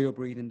slow your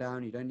breathing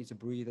down. You don't need to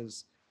breathe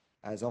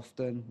as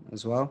often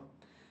as well.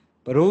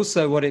 But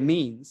also what it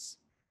means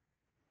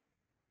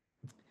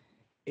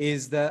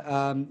is that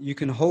you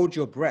can hold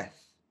your breath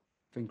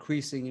for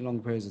increasingly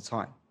long periods of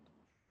time,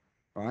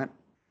 right?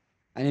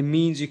 And it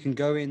means you can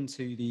go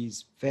into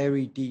these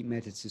very deep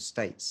meditative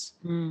states.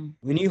 Mm.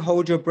 When you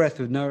hold your breath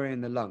with no air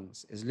in the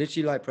lungs, it's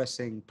literally like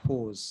pressing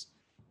pause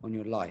on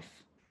your life.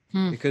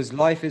 Because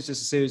life is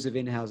just a series of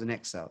inhales and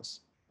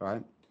exhales,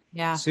 right?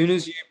 Yeah. As soon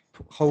as you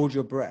hold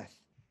your breath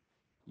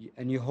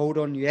and you hold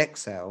on, you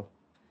exhale,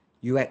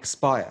 you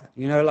expire.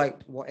 You know,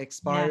 like what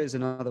expire is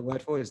another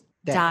word for is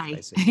death, Die.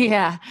 basically.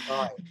 Yeah.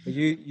 Die. But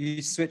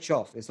you switch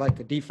off. It's like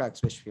a defrag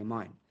switch for your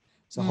mind.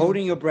 So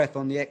holding your breath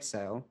on the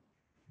exhale,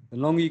 the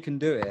longer you can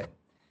do it,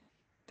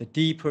 the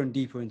deeper and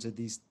deeper into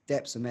these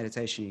depths of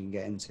meditation you can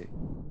get into.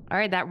 All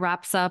right, that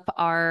wraps up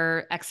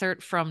our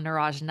excerpt from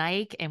Niraj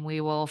Naik, and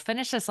we will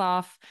finish this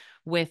off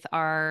with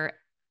our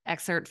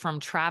excerpt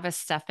from Travis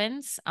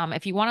Steffens.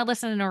 If you want to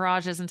listen to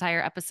Niraj's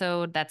entire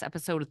episode, that's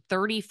episode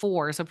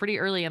 34, so pretty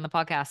early in the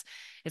podcast.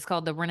 It's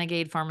called The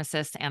Renegade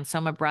Pharmacist and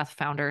Soma Breath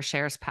Founder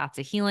Shares Path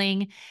to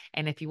Healing.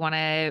 And if you want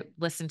to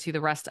listen to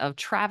the rest of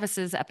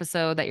Travis's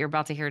episode that you're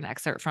about to hear an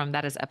excerpt from,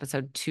 that is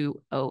episode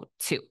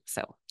 202.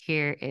 So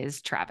here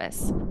is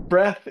Travis.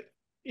 Breath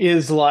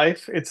is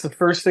life. It's the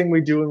first thing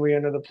we do when we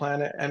enter the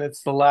planet, and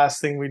it's the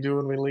last thing we do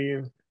when we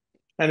leave.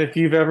 And if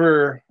you've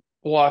ever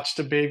watched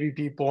a baby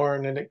be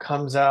born and it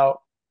comes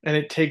out and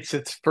it takes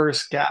its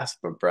first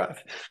gasp of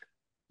breath,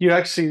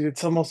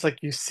 it's almost like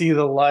you see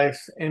the life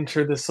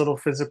enter this little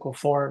physical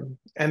form.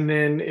 And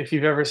then if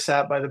you've ever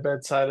sat by the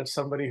bedside of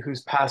somebody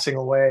who's passing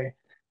away,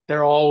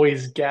 they're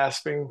always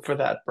gasping for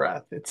that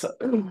breath.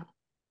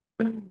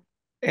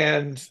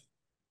 And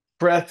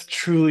breath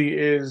truly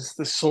is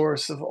the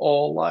source of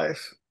all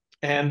life.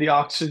 And the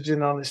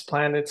oxygen on this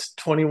planet's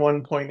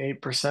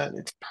 21.8%.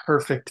 It's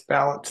perfect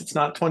balance. It's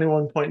not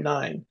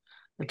 21.9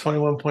 or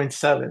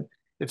 21.7.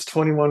 It's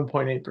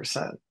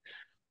 21.8%.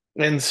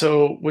 And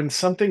so when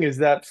something is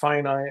that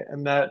finite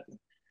and that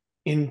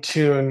in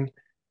tune,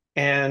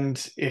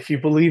 and if you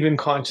believe in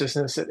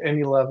consciousness at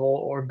any level,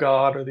 or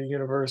God or the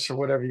universe or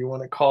whatever you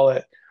want to call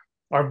it,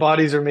 our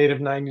bodies are made of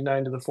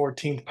 99 to the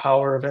 14th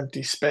power of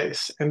empty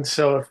space. And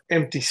so if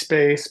empty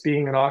space,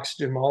 being an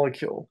oxygen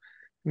molecule,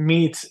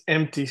 meets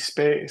empty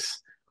space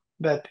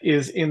that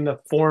is in the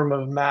form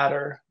of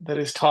matter, that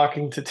is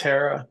talking to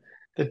Tara,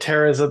 that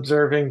Tara is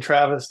observing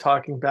Travis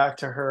talking back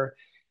to her,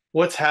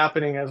 what's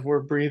happening as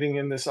we're breathing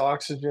in this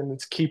oxygen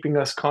that's keeping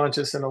us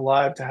conscious and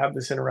alive to have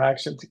this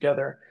interaction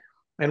together.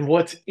 And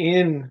what's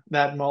in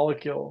that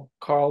molecule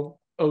called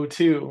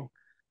O2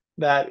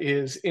 that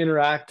is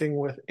interacting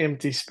with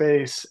empty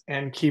space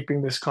and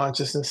keeping this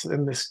consciousness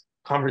and this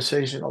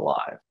conversation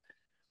alive.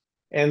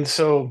 And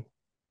so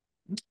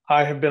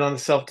I have been on a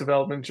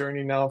self-development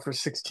journey now for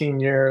 16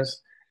 years,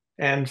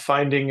 and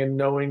finding and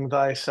knowing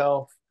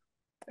thyself,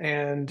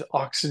 and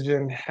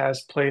oxygen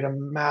has played a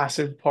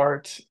massive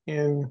part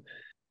in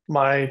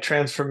my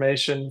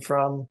transformation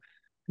from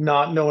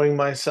not knowing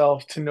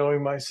myself to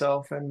knowing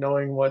myself and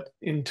knowing what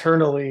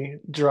internally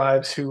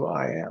drives who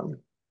I am.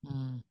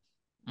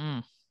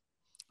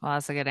 Well,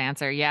 that's a good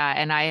answer. Yeah.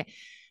 And I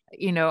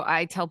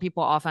tell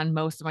people often,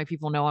 most of my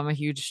people know I'm a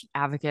huge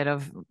advocate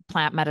of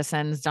plant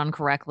medicines done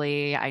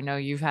correctly. I know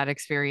you've had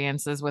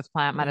experiences with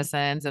plant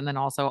medicines, and then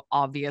also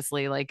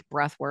obviously like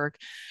breath work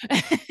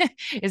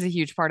is a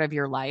huge part of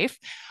your life.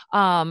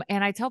 And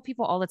I tell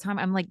people all the time,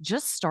 I'm like,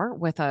 just start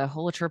with a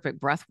holotropic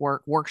breath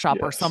work workshop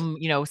or some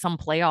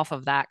play off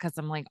of that. Cause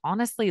I'm like,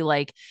 honestly,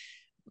 like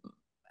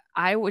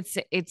I would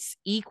say it's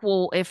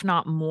equal, if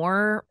not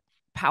more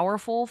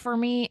powerful for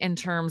me in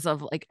terms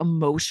of like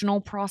emotional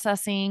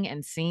processing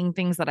and seeing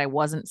things that I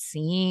wasn't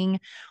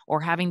seeing,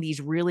 or having these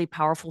really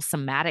powerful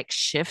somatic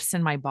shifts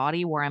in my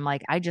body where I'm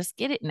like, I just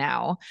get it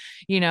now,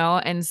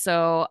 And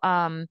so,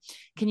 can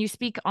you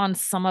speak on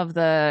some of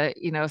the,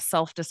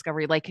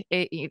 self-discovery, like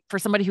for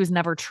somebody who's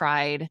never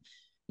tried,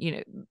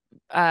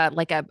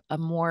 like a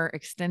more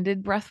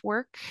extended breath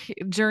work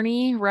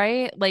journey,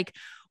 right? Like,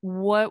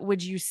 what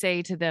would you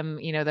say to them,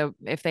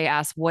 if they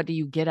ask, what do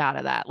you get out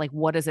of that? Like,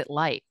 what is it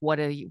like? What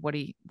do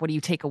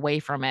you take away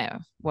from it?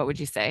 What would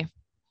you say?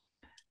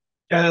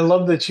 And I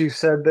love that you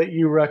said that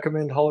you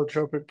recommend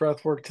holotropic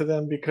breath work to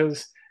them,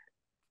 because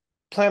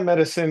plant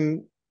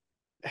medicine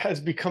has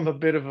become a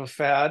bit of a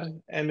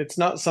fad, and it's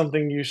not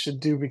something you should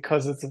do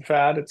because it's a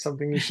fad. It's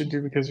something you should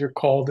do because you're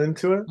called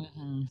into it.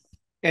 Mm-hmm.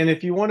 And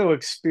if you want to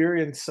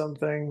experience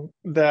something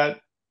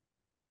that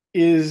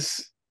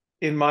is,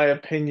 in my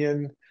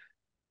opinion,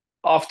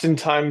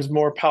 oftentimes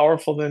more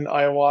powerful than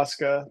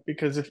ayahuasca,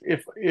 because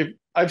if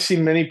I've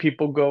seen many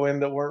people go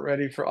in that weren't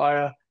ready for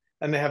Aya,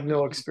 and they have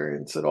no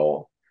experience at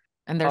all,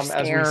 and they're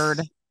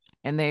scared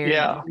and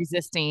they're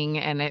resisting,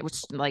 and it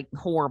was like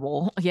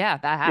horrible. Yeah,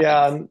 that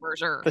happens for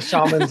sure. The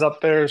shaman's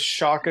up there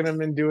shocking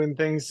them and doing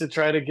things to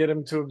try to get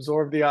them to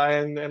absorb the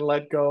Aya and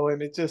let go,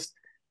 and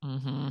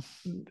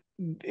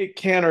it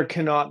can or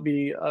cannot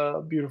be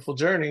a beautiful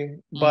journey.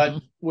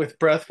 But with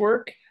breath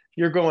work,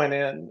 you're going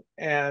in,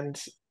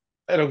 and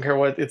I don't care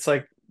what, it's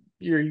like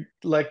you're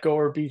let go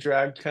or be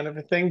dragged kind of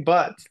a thing,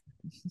 but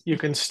you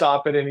can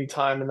stop at any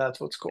time, and that's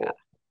what's cool.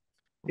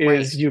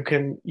 Is you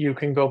can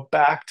go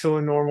back to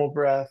a normal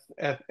breath,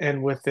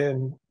 and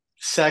within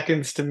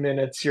seconds to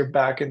minutes you're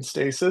back in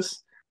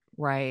stasis.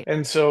 Right.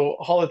 And so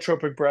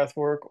holotropic breath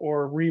work,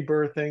 or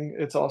rebirthing,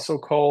 it's also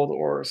called,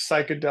 or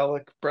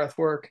psychedelic breath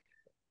work,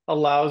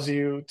 allows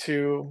you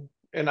to,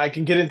 and I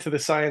can get into the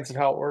science of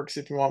how it works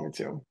if you want me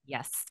to.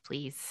 Yes,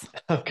 please.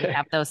 Okay. We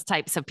have those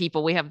types of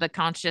people. We have the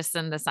conscious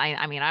and the science.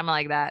 I mean, I'm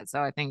like that.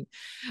 So I think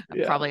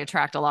I probably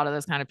attract a lot of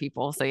those kind of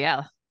people. So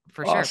yeah,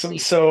 for sure. Awesome.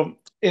 So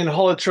in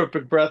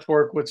holotropic breath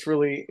work, what's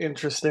really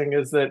interesting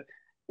is that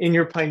in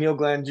your pineal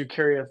gland, you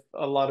carry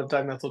a lot of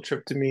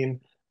dimethyltryptamine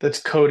that's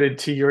coded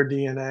to your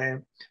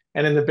DNA.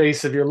 And in the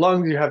base of your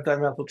lungs, you have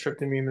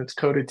dimethyltryptamine that's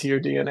coded to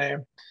your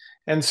DNA.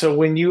 And so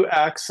when you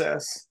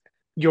access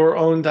your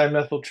own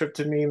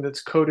dimethyltryptamine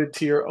that's coded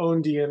to your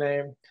own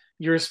DNA,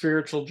 your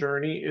spiritual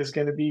journey is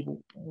going to be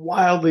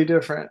wildly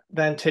different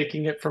than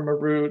taking it from a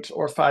root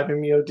or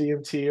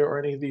 5-MeO-DMT or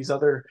any of these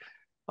other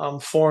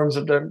forms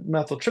of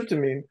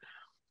dimethyltryptamine.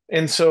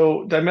 And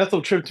so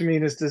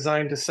dimethyltryptamine is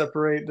designed to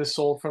separate the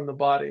soul from the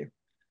body.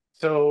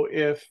 So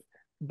if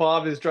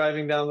Bob is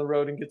driving down the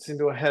road and gets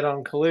into a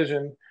head-on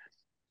collision,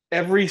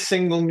 every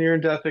single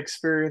near-death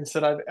experience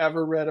that I've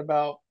ever read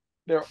about,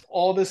 they're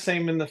all the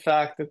same in the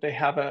fact that they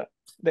have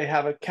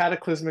a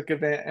cataclysmic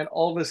event, and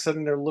all of a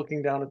sudden they're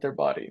looking down at their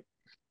body.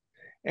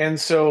 And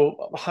so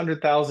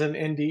 100,000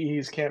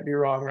 NDEs can't be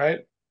wrong, right?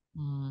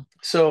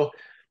 So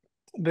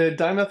the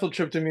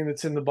dimethyltryptamine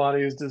that's in the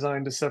body is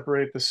designed to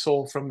separate the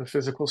soul from the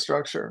physical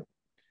structure.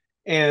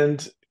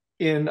 And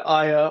in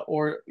Aya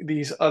or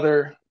these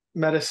other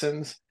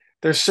medicines,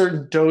 there's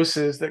certain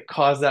doses that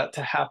cause that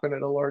to happen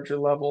at a larger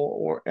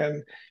level,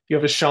 and you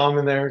have a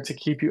shaman there to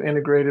keep you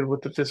integrated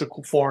with the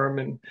physical form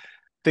and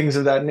things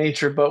of that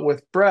nature. But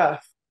with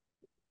breath,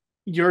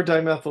 your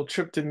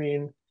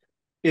dimethyltryptamine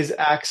is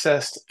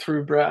accessed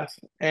through breath,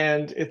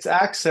 and it's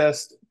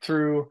accessed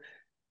through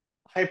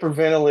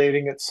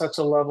hyperventilating at such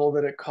a level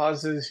that it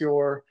causes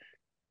your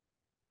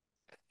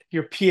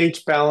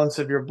pH balance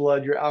of your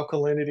blood, your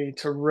alkalinity,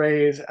 to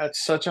raise at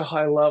such a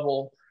high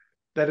level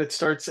that it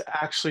starts to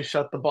actually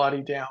shut the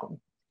body down.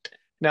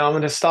 Now I'm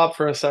going to stop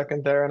for a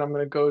second there, and I'm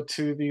going to go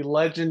to the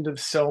legend of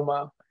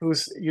Soma,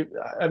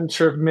 I'm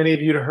sure many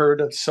of you have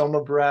heard of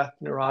Soma breath,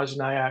 Niraj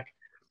Naik.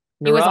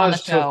 He was on the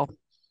show.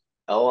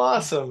 Oh,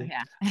 awesome.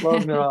 Yeah.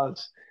 Love Niraj.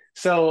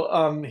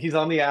 So he's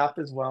on the app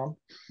as well.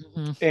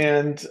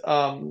 And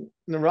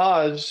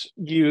Niraj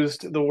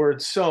used the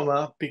word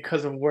Soma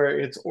because of where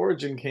its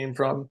origin came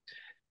from.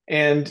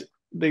 And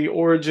the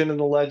origin and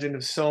the legend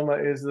of Soma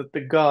is that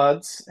the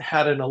gods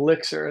had an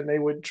elixir, and they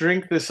would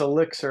drink this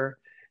elixir.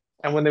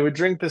 And when they would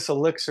drink this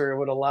elixir, it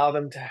would allow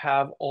them to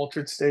have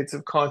altered states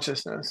of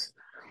consciousness.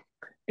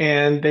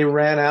 And they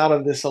ran out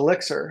of this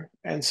elixir.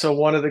 And so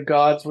one of the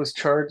gods was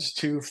charged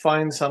to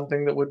find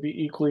something that would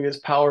be equally as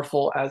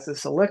powerful as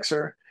this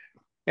elixir.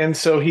 And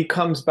so he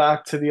comes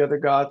back to the other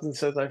gods and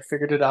says, I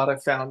figured it out, I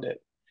found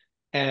it.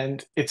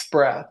 And it's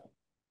breath.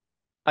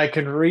 I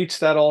can reach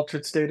that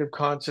altered state of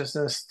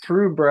consciousness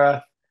through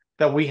breath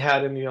that we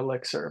had in the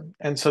elixir.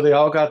 And so they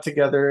all got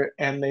together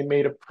and they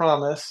made a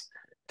promise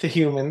to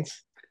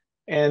humans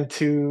and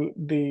to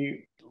the,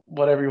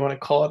 whatever you want to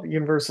call it, the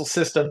universal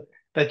system,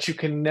 that you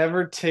can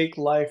never take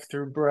life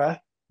through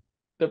breath,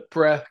 that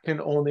breath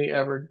can only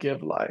ever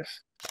give life.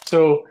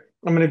 So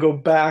I'm going to go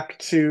back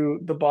to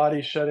the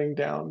body shutting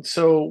down.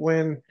 So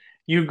when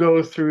you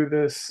go through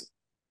this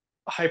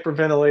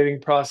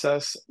hyperventilating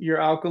process, your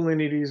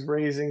alkalinity is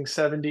raising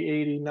 70,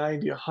 80,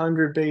 90,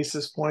 100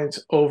 basis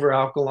points over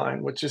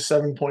alkaline, which is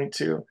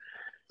 7.2.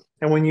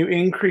 And when you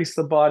increase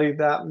the body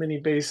that many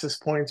basis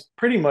points,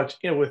 pretty much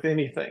with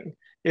anything,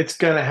 it's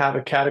going to have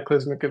a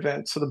cataclysmic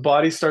event. So the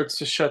body starts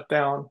to shut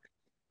down.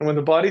 And when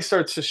the body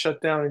starts to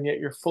shut down and yet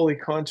you're fully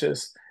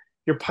conscious,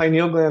 your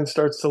pineal gland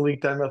starts to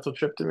leak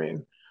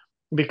dimethyltryptamine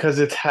because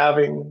it's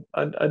having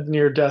a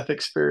near-death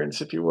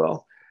experience, if you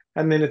will.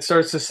 And then it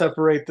starts to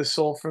separate the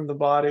soul from the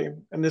body.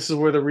 And this is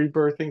where the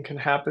rebirthing can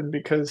happen,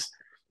 because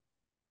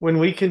when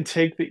we can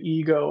take the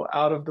ego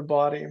out of the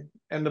body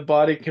and the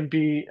body can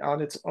be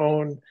on its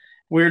own,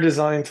 we're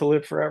designed to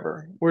live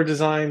forever. We're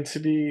designed to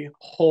be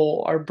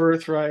whole. Our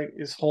birthright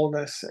is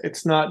wholeness.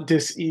 It's not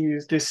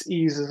dis-ease.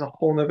 Dis-ease is a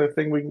whole nother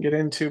thing we can get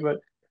into, but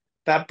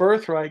that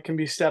birthright can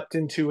be stepped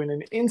into in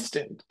an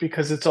instant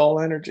because it's all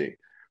energy.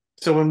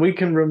 So when we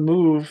can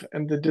remove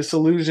and the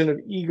disillusion of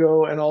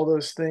ego and all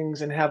those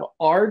things and have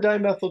our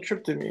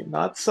dimethyltryptamine,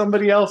 not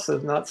somebody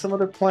else's, not some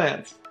other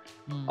plant,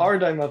 our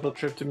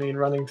dimethyltryptamine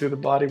running through the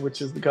body,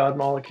 which is the God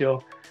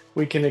molecule,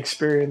 we can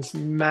experience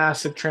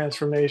massive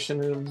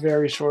transformation in a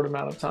very short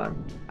amount of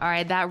time. All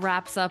right, that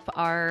wraps up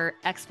our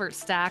expert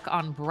stack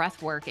on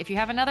breath work. If you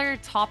have another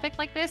topic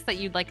like this that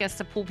you'd like us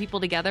to pull people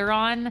together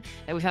on,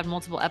 that we've had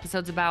multiple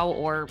episodes about,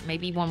 or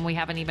maybe one we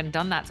haven't even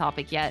done that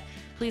topic yet,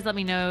 please let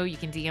me know. You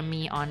can DM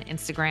me on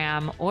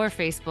Instagram or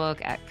Facebook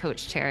at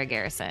Coach Tara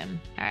Garrison.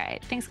 All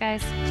right, thanks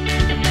guys.